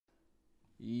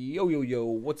Yo, yo, yo,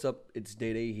 what's up? It's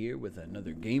Day here with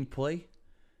another gameplay.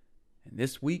 And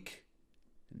this week,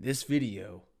 in this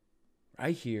video,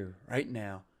 right here, right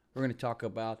now, we're going to talk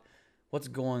about what's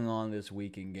going on this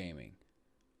week in gaming.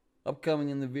 Upcoming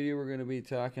in the video, we're going to be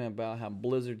talking about how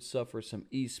Blizzard suffers some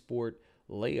esport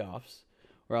layoffs.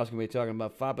 We're also going to be talking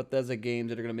about 5 Bethesda games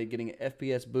that are going to be getting an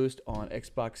FPS boost on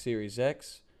Xbox Series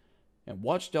X. And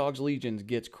Watch Dogs Legion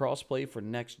gets crossplay for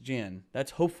next gen.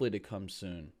 That's hopefully to come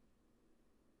soon.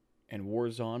 And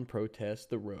Warzone protests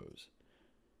the Rose.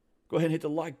 Go ahead and hit the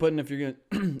like button if you're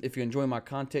gonna if you enjoy my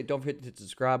content. Don't forget to hit the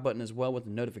subscribe button as well with the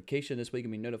notification. This way you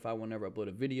can be notified whenever I upload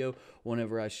a video,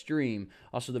 whenever I stream.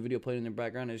 Also, the video playing in the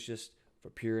background is just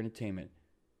for pure entertainment.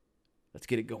 Let's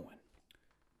get it going.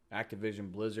 Activision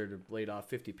Blizzard have laid off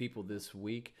 50 people this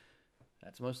week.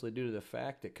 That's mostly due to the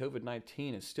fact that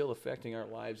COVID-19 is still affecting our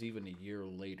lives even a year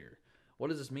later.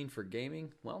 What does this mean for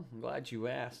gaming? Well, I'm glad you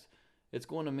asked. It's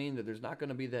going to mean that there's not going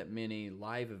to be that many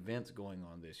live events going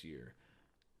on this year.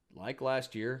 Like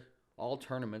last year, all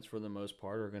tournaments for the most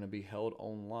part are going to be held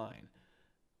online.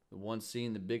 The one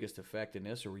seeing the biggest effect in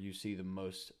this, or where you see the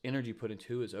most energy put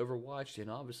into, is Overwatch and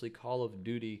obviously Call of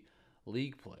Duty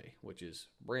League Play, which is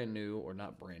brand new, or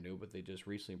not brand new, but they just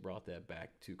recently brought that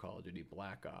back to Call of Duty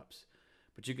Black Ops.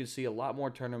 But you can see a lot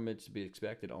more tournaments to be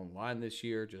expected online this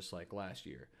year, just like last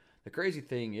year. The crazy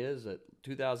thing is that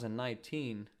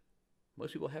 2019...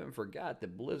 most people haven't forgot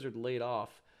that Blizzard laid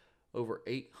off over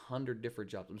 800 different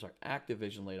jobs. I'm sorry,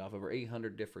 Activision laid off over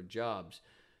 800 different jobs.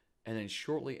 And then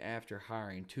shortly after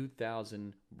hiring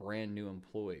 2,000 brand new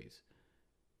employees.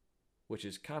 Which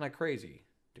is kind of crazy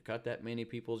to cut that many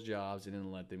people's jobs and then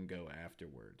let them go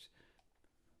afterwards.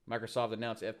 Microsoft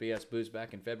announced FPS Boost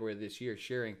back in February of this year,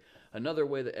 sharing another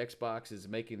way that Xbox is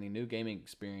making the new gaming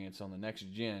experience on the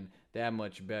next gen that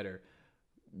much better.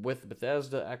 With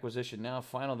Bethesda acquisition now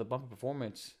final, the bumper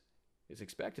performance is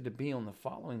expected to be on the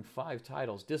following 5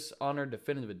 titles: Dishonored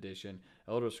Definitive Edition,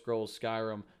 Elder Scrolls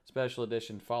Skyrim Special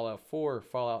Edition, Fallout 4,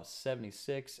 Fallout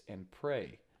 76, and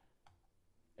Prey.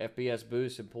 FPS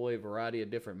Boost employ a variety of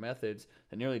different methods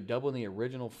that nearly double the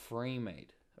original frame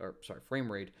rate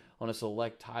on a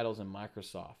select titles in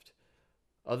Microsoft.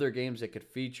 Other games that could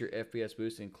feature FPS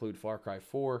Boost include Far Cry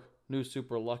 4, New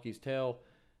Super Lucky's Tale,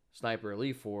 Sniper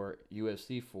Elite 4,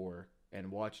 UFC 4, and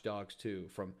Watch Dogs 2,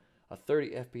 from a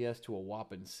 30 FPS to a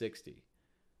whopping 60.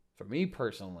 For me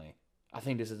personally, I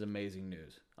think this is amazing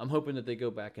news. I'm hoping that they go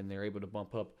back and they're able to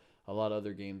bump up a lot of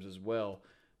other games as well,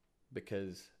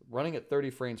 because running at 30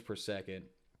 frames per second,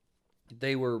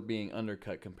 they were being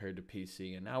undercut compared to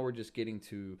PC, and now we're just getting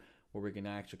to where we can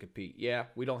actually compete. Yeah,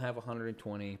 we don't have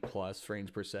 120 plus frames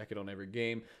per second on every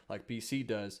game like PC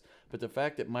does, but the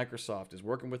fact that Microsoft is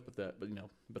working with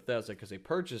Bethesda, because they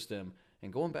purchased them,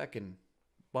 and going back and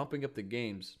bumping up the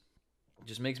games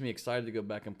just makes me excited to go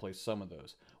back and play some of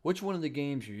those. Which one of the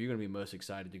games are you going to be most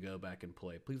excited to go back and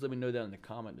play? Please let me know that in the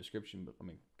comment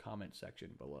section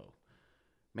below.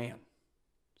 Man,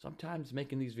 sometimes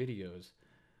making these videos,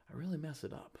 I really mess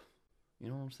it up. You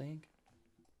know what I'm saying?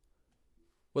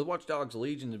 With Watch Dogs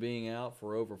Legion being out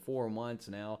for over 4 months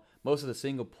now, most of the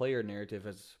single-player narrative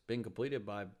has been completed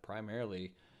by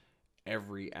primarily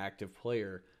every active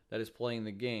player that is playing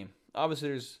the game. Obviously,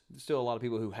 there's still a lot of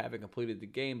people who haven't completed the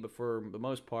game, but for the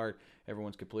most part,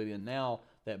 everyone's completed. And now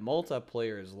that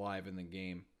multiplayer is live in the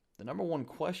game, the number one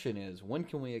question is, when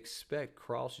can we expect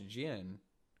cross-gen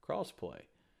crossplay?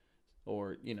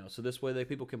 Or, so this way that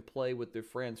people can play with their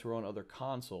friends who are on other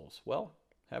consoles. Well,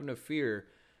 have no fear.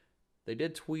 They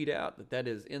did tweet out that that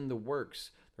is in the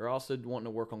works. They're also wanting to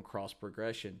work on cross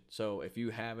progression. So if you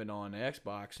have it on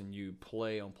Xbox and you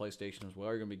play on PlayStation as well,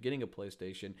 you're going to be getting a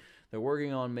PlayStation. They're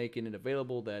working on making it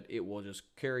available that it will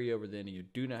just carry over then, and you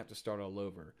do not have to start all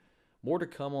over. More to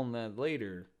come on that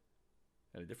later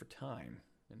at a different time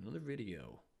in another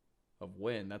video of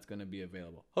when that's going to be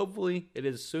available. Hopefully it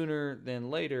is sooner than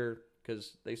later,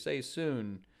 because they say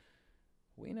soon.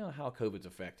 We know how COVID's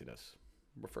affected us.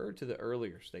 Refer to the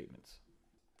earlier statements.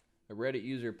 A Reddit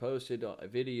user posted a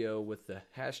video with the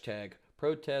hashtag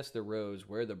Protest the Rose,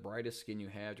 wear the brightest skin you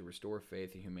have to restore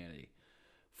faith in humanity,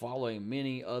 following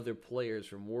many other players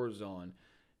from Warzone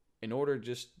in order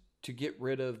just to get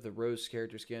rid of the Rose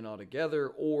character skin altogether,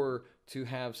 or to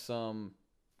have some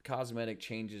cosmetic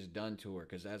changes done to her.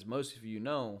 Because as most of you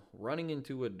know, running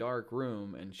into a dark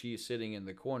room and she's sitting in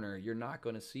the corner, you're not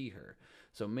going to see her.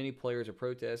 So many players are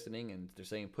protesting, and they're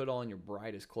saying put on your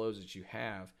brightest clothes that you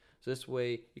have, so this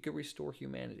way you can restore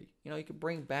humanity. You can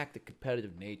bring back the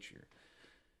competitive nature,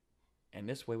 and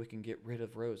this way we can get rid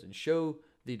of Rose and show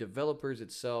the developers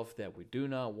itself that we do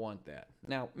not want that.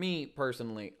 Now, me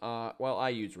personally, well, I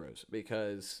use Rose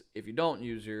because if you don't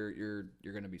use her, you're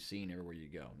going to be seen everywhere you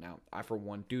go. Now, I for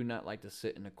one do not like to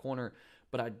sit in a corner,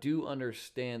 but I do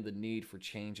understand the need for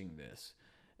changing this.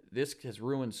 This has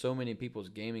ruined so many people's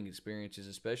gaming experiences,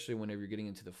 especially whenever you're getting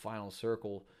into the final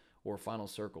circle or final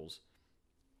circles,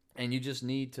 and you just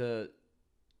need to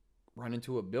run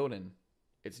into a building.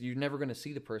 You're never going to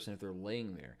see the person if they're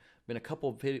laying there. Been a couple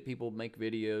of people make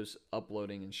videos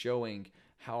uploading and showing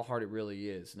how hard it really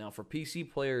is. Now for PC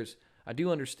players, I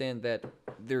do understand that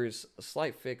there is a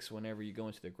slight fix whenever you go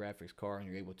into the graphics card and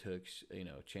you're able to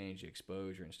change the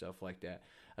exposure and stuff like that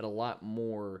at a lot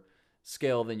more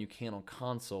scale than you can on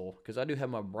console, because I do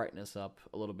have my brightness up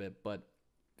a little bit, but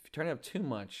if you turn it up too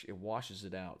much, it washes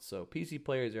it out. So PC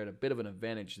players are at a bit of an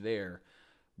advantage there,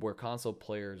 where console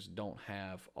players don't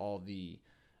have all the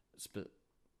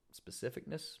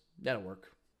specificness. That'll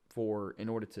work in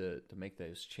order to make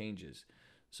those changes.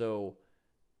 So,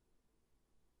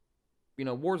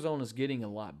 Warzone is getting a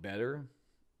lot better.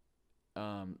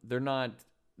 They're not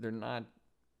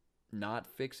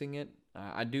fixing it.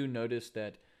 I do notice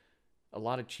that a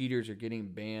lot of cheaters are getting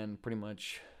banned pretty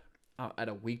much at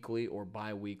a weekly or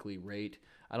bi-weekly rate.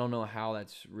 I don't know how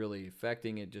that's really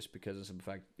affecting it, just because of the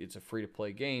fact it's a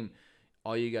free-to-play game.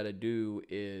 All you got to do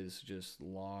is just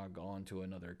log on to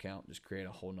another account, just create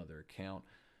a whole nother account.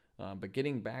 But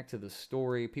getting back to the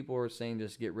story, people are saying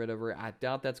just get rid of her. I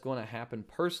doubt that's going to happen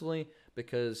personally,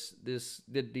 because this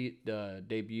did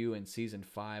debut in Season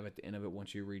 5 at the end of it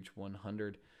once you reach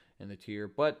 100 in the tier.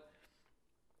 But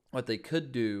what they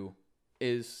could do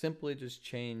is simply just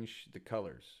change the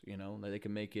colors. They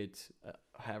can make it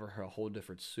have her a whole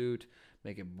different suit,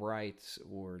 make it bright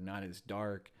or not as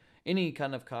dark. Any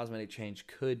kind of cosmetic change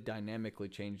could dynamically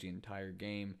change the entire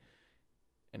game,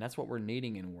 and that's what we're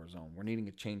needing in Warzone. We're needing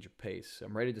a change of pace.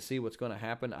 I'm ready to see what's going to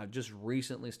happen. I've just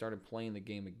recently started playing the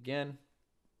game again,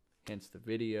 hence the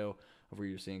video of where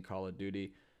you're seeing Call of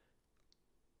Duty.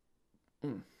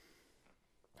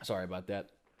 Sorry about that.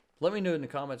 Let me know in the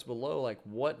comments below, like,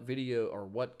 what video or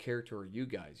what character are you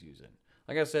guys using?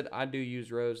 Like I said, I do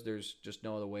use Rose. There's just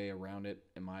no other way around it,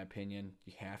 in my opinion.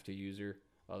 You have to use her.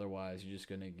 Otherwise, you're just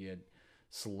going to get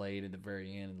slayed at the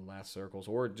very end in the last circles,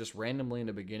 or just randomly in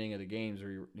the beginning of the games,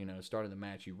 or start of the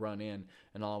match, you run in,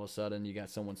 and all of a sudden you got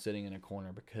someone sitting in a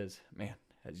corner. Because, man,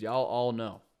 as y'all all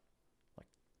know, like,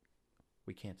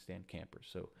 we can't stand campers.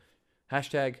 So,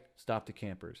 hashtag stop the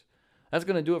campers. That's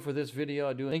going to do it for this video.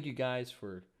 I do thank you guys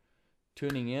for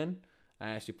tuning in. I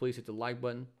ask you please hit the like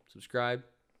button, subscribe,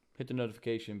 hit the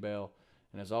notification bell,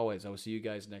 and as always, I will see you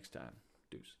guys next time.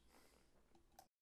 Deuce.